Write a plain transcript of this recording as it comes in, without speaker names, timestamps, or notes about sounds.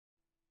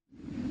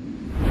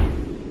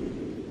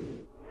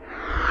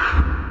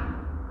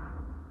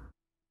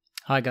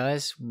Hi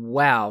guys,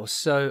 wow,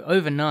 so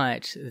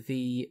overnight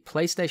the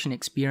PlayStation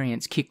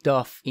experience kicked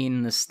off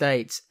in the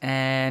States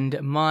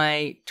and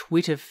my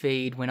Twitter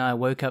feed when I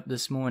woke up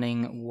this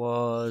morning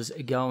was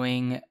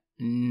going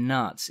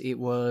nuts. It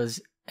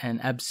was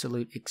an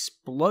absolute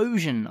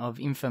explosion of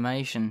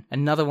information,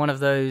 another one of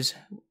those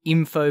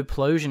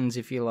infoplosions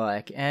if you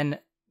like, and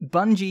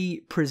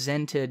Bungie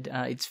presented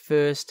its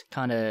first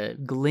kind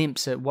of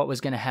glimpse at what was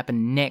going to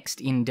happen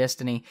next in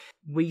Destiny.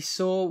 We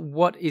saw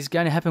what is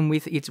going to happen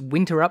with its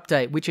winter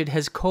update, which it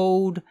has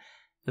called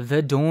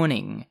The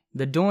Dawning.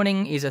 The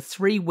Dawning is a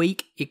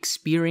 3-week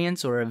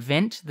experience or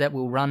event that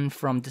will run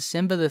from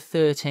December the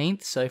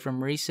 13th, so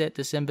from reset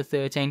December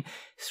 13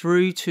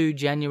 through to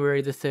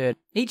January the 3rd.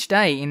 Each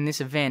day in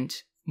this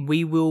event,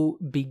 we will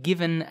be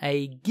given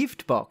a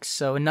gift box,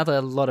 so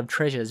another lot of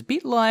treasures. A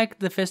bit like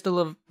the Festival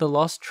of the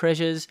Lost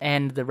treasures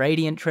and the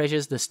Radiant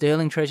treasures, the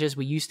Sterling treasures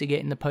we used to get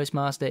in the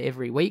Postmaster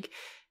every week.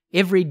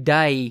 Every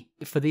day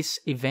for this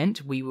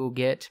event, we will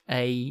get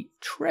a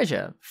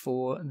treasure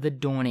for the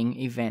Dawning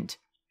event.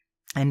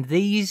 And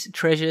these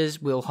treasures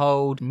will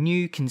hold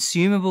new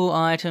consumable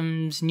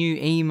items, new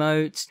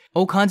emotes,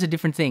 all kinds of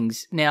different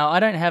things. Now, I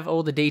don't have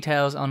all the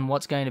details on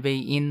what's going to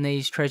be in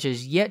these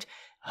treasures yet.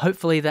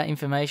 Hopefully that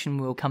information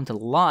will come to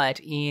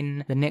light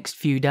in the next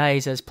few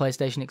days as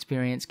PlayStation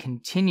Experience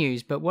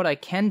continues, but what I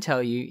can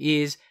tell you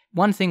is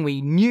one thing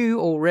we knew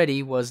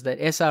already was that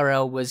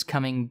SRL was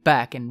coming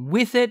back, and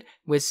with it,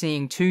 we're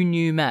seeing 2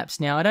 new maps.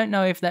 Now, I don't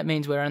know if that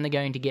means we're only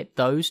going to get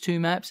those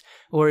 2 maps,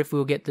 or if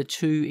we'll get the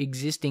 2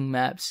 existing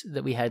maps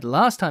that we had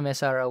last time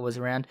SRL was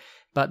around,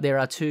 but there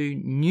are 2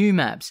 new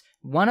maps.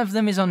 One of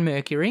them is on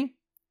Mercury,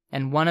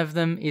 and one of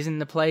them is in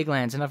the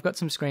Plaguelands, and I've got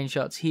some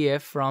screenshots here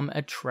from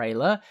a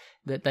trailer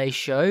that they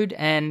showed,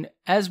 and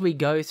as we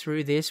go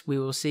through this, we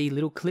will see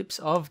little clips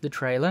of the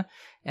trailer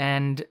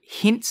and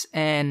hints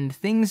and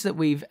things that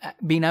we've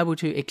been able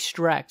to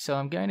extract. So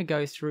I'm going to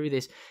go through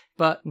this,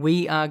 but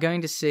we are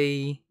going to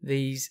see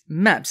these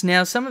maps.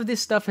 Now, some of this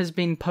stuff has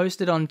been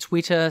posted on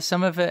Twitter,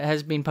 some of it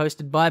has been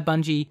posted by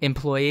Bungie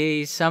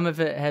employees, some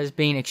of it has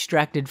been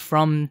extracted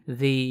from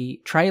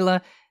the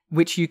trailer,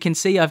 which you can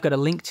see I've got a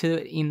link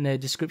to in the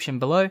description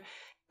below.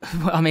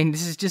 I mean,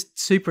 this is just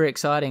super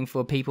exciting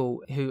for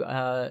people who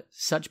are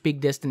such big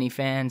Destiny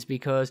fans,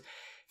 because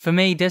for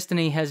me,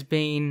 Destiny has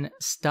been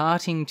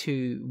starting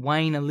to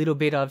wane a little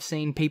bit. I've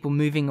seen people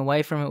moving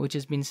away from it, which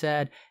has been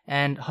sad,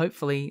 and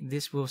hopefully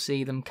this will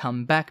see them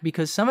come back,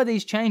 because some of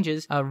these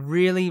changes are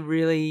really,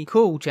 really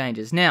cool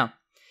changes. Now,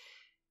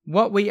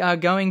 what we are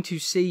going to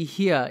see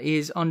here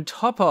is on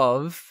top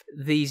of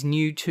these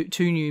new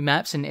two new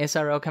maps and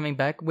SRL coming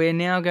back, we're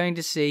now going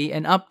to see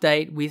an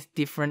update with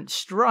different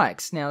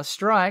strikes. Now,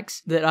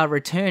 strikes that are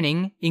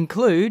returning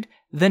include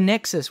the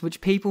Nexus, which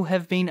people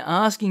have been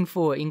asking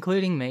for,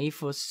 including me,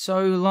 for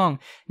so long.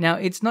 Now,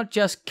 it's not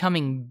just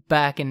coming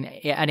back and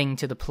adding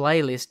to the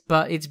playlist,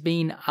 but it's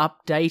been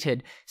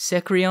updated.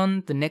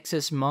 Secrion, the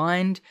Nexus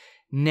Mind,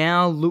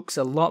 now looks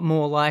a lot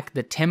more like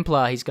the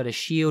Templar. He's got a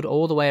shield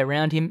all the way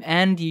around him,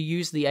 and you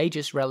use the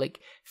Aegis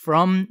relic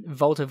from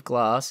Vault of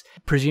Glass,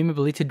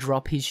 presumably to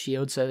drop his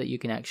shield so that you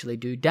can actually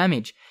do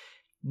damage.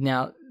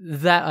 Now,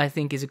 that I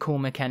think is a cool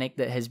mechanic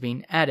that has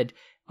been added.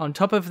 On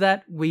top of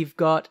that, we've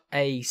got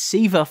a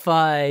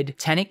Siva-fied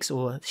Taniks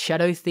or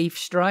Shadow Thief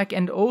strike,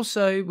 and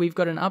also we've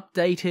got an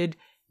updated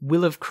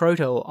WIll of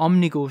Crota or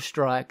Omnigul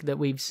strike that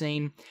we've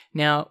seen.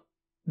 Now,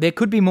 there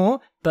could be more,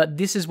 but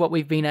this is what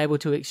we've been able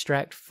to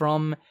extract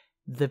from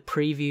the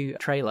preview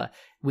trailer,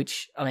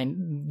 which, I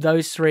mean,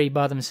 those 3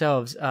 by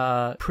themselves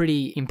are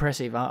pretty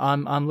impressive.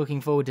 I'm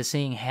looking forward to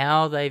seeing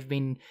how they've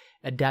been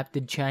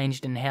adapted,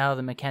 changed, and how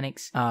the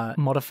mechanics are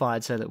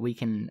modified so that we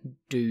can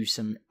do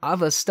some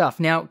other stuff.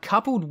 Now,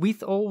 coupled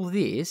with all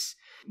this,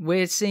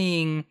 we're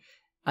seeing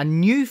a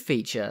new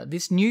feature.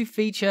 This new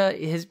feature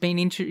has been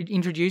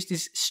introduced,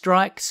 is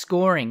strike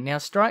scoring. Now,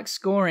 strike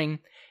scoring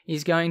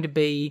is going to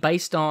be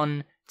based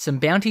on some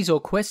bounties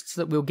or quests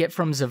that we'll get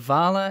from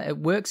Zavala. It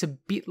works a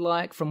bit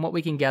like, from what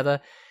we can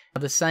gather,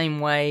 the same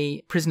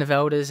way Prison of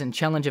Elders and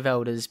Challenge of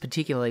Elders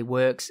particularly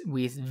works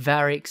with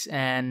Variks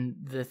and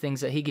the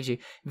things that he gives you.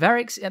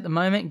 Variks at the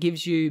moment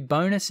gives you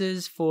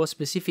bonuses for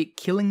specific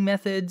killing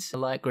methods,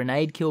 like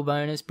grenade kill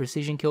bonus,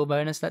 precision kill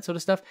bonus, that sort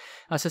of stuff.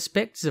 I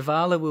suspect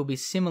Zavala will be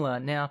similar.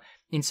 Now,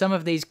 in some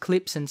of these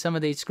clips and some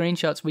of these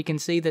screenshots, we can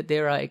see that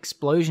there are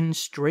explosion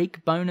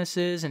streak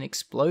bonuses and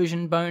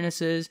explosion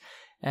bonuses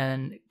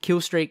and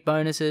kill streak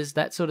bonuses,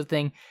 that sort of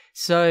thing.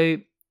 So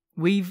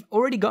we've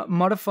already got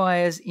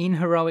modifiers in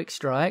Heroic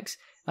Strikes.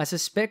 I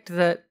suspect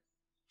that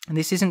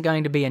this isn't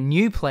going to be a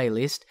new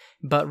playlist,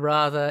 but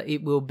rather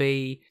it will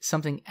be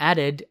something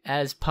added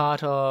as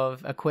part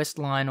of a quest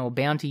line or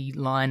bounty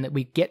line that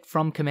we get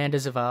from Commander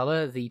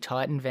Zavala, the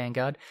Titan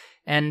Vanguard,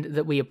 and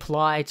that we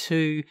apply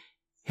to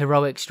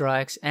Heroic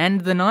Strikes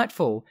and the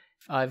Nightfall.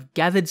 I've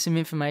gathered some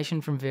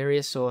information from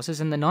various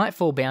sources, and the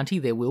Nightfall bounty,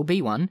 there will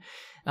be one,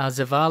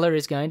 Zavala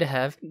is going to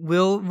have,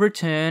 will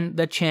return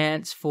the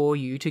chance for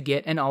you to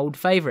get an old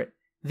favourite,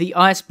 the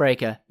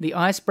Icebreaker. The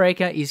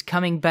Icebreaker is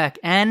coming back,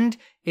 and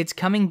it's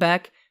coming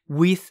back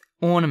with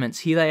ornaments.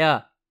 Here they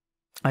are.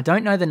 I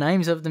don't know the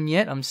names of them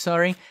yet, I'm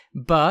sorry,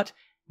 but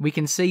we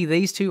can see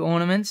these two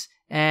ornaments,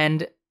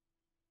 and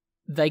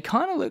they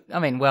kind of look, I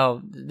mean,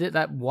 well,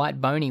 that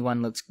white bony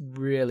one looks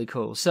really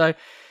cool. So,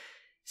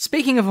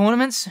 speaking of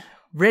ornaments,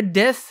 Red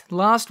Death,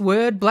 Last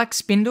Word, Black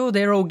Spindle,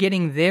 they're all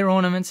getting their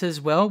ornaments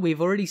as well.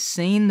 We've already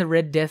seen the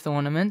Red Death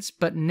ornaments,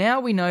 but now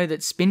we know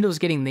that Spindle's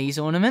getting these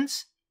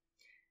ornaments,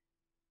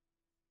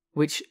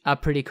 which are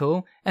pretty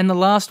cool, and the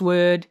Last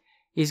Word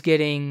is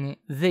getting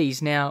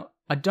these. Now,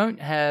 I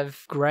don't have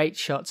great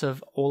shots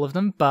of all of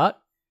them,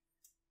 but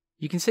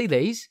you can see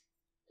these.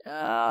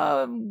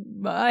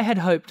 I had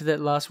hoped that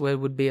Last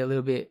Word would be a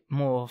little bit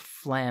more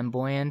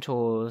flamboyant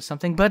or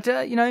something, but,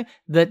 you know,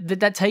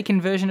 that taken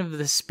version of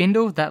the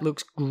Spindle, that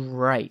looks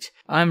great.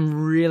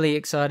 I'm really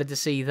excited to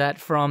see that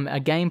from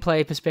a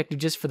gameplay perspective,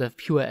 just for the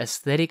pure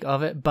aesthetic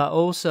of it, but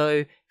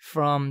also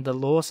from the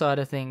lore side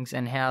of things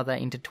and how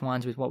that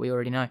intertwines with what we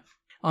already know.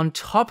 On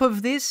top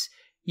of this,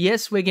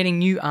 yes, we're getting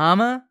new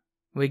armor,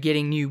 we're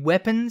getting new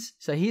weapons,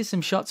 so here's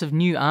some shots of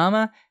new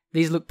armor.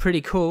 These look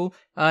pretty cool.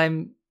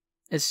 I'm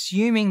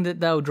assuming that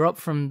they'll drop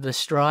from the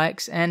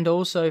strikes and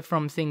also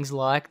from things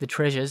like the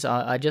treasures.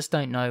 I just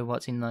don't know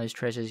what's in those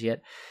treasures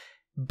yet.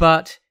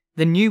 But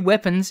the new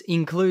weapons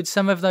include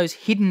some of those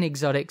hidden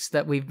exotics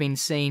that we've been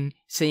seeing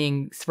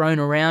thrown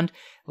around,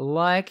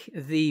 like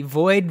the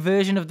Void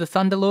version of the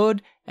Thunderlord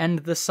and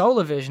the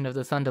Solar version of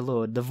the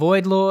Thunderlord. The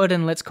VoidLord,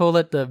 and let's call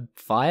it the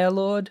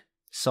FireLord,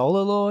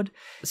 SolarLord.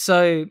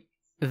 So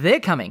they're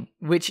coming,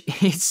 which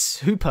is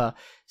super,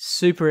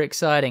 super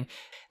exciting.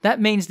 That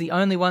means the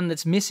only one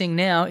that's missing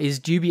now is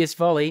Dubious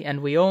Volley, and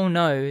we all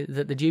know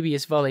that the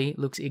Dubious Volley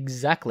looks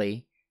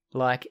exactly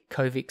like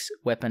Kovik's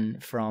weapon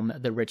from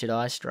the Wretched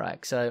Eye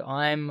Strike. So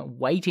I'm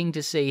waiting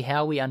to see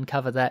how we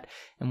uncover that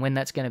and when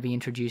that's going to be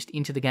introduced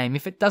into the game,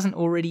 if it doesn't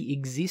already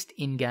exist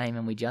in-game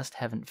and we just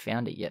haven't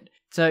found it yet.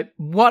 So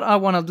what I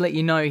want to let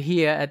you know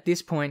here at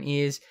this point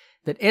is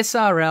that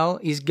SRL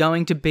is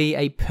going to be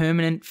a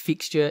permanent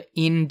fixture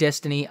in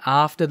Destiny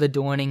after the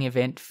Dawning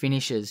event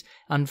finishes.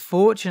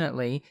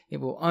 Unfortunately, it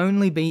will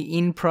only be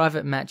in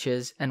private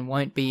matches and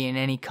won't be in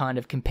any kind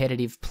of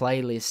competitive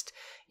playlist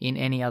in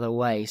any other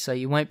way. So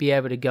you won't be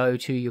able to go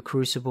to your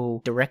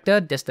Crucible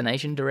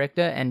destination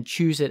director, and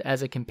choose it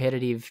as a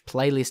competitive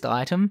playlist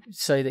item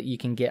so that you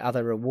can get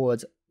other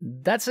rewards.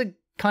 That's a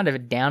kind of a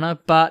downer,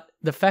 but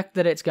the fact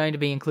that it's going to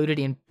be included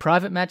in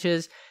private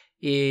matches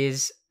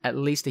is at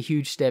least a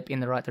huge step in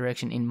the right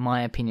direction, in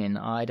my opinion.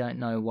 I don't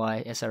know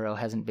why SRL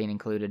hasn't been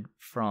included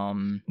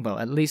from, well,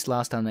 at least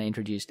last time they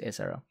introduced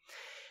SRL.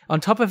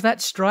 On top of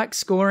that, strike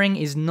scoring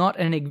is not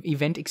an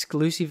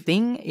event-exclusive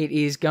thing. It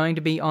is going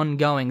to be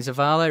ongoing.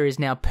 Zavala is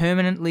now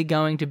permanently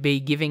going to be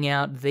giving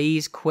out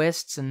these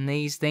quests and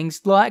these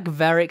things, like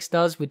Varix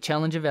does with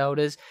Challenge of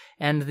Elders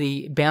and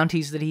the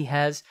bounties that he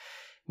has.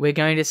 We're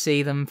going to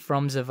see them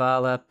from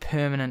Zavala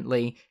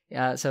permanently,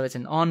 so it's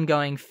an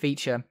ongoing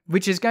feature,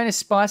 which is going to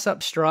spice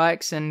up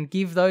strikes and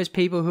give those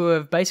people who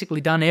have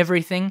basically done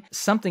everything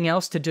something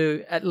else to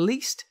do, at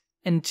least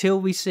until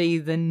we see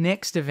the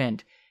next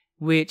event,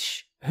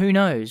 which, who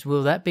knows,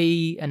 will that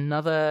be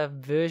another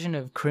version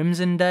of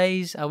Crimson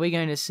Days? Are we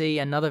going to see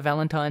another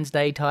Valentine's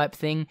Day type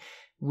thing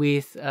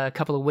with a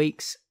couple of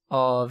weeks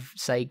of,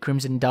 say,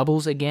 Crimson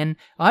Doubles again?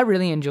 I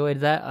really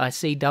enjoyed that. I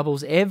see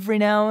Doubles every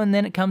now and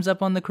then it comes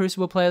up on the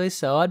Crucible playlist,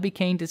 so I'd be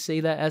keen to see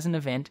that as an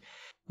event.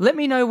 Let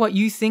me know what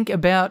you think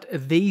about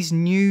these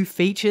new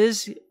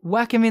features.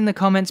 Whack them in the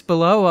comments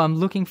below. I'm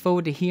looking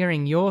forward to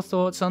hearing your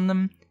thoughts on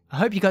them. I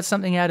hope you got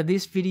something out of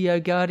this video,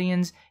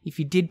 Guardians. If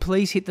you did,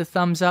 please hit the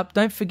thumbs up.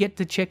 Don't forget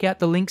to check out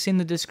the links in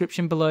the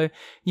description below.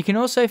 You can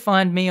also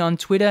find me on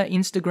Twitter,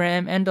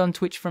 Instagram, and on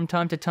Twitch from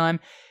time to time.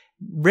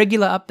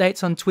 Regular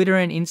updates on Twitter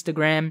and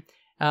Instagram.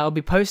 I'll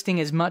be posting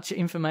as much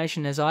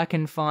information as I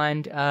can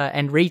find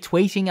and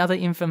retweeting other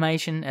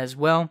information as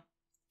well.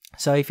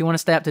 So if you want to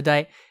stay up to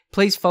date,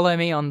 please follow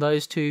me on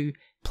those two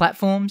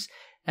platforms.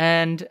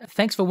 And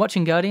thanks for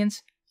watching,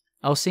 Guardians.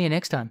 I'll see you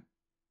next time.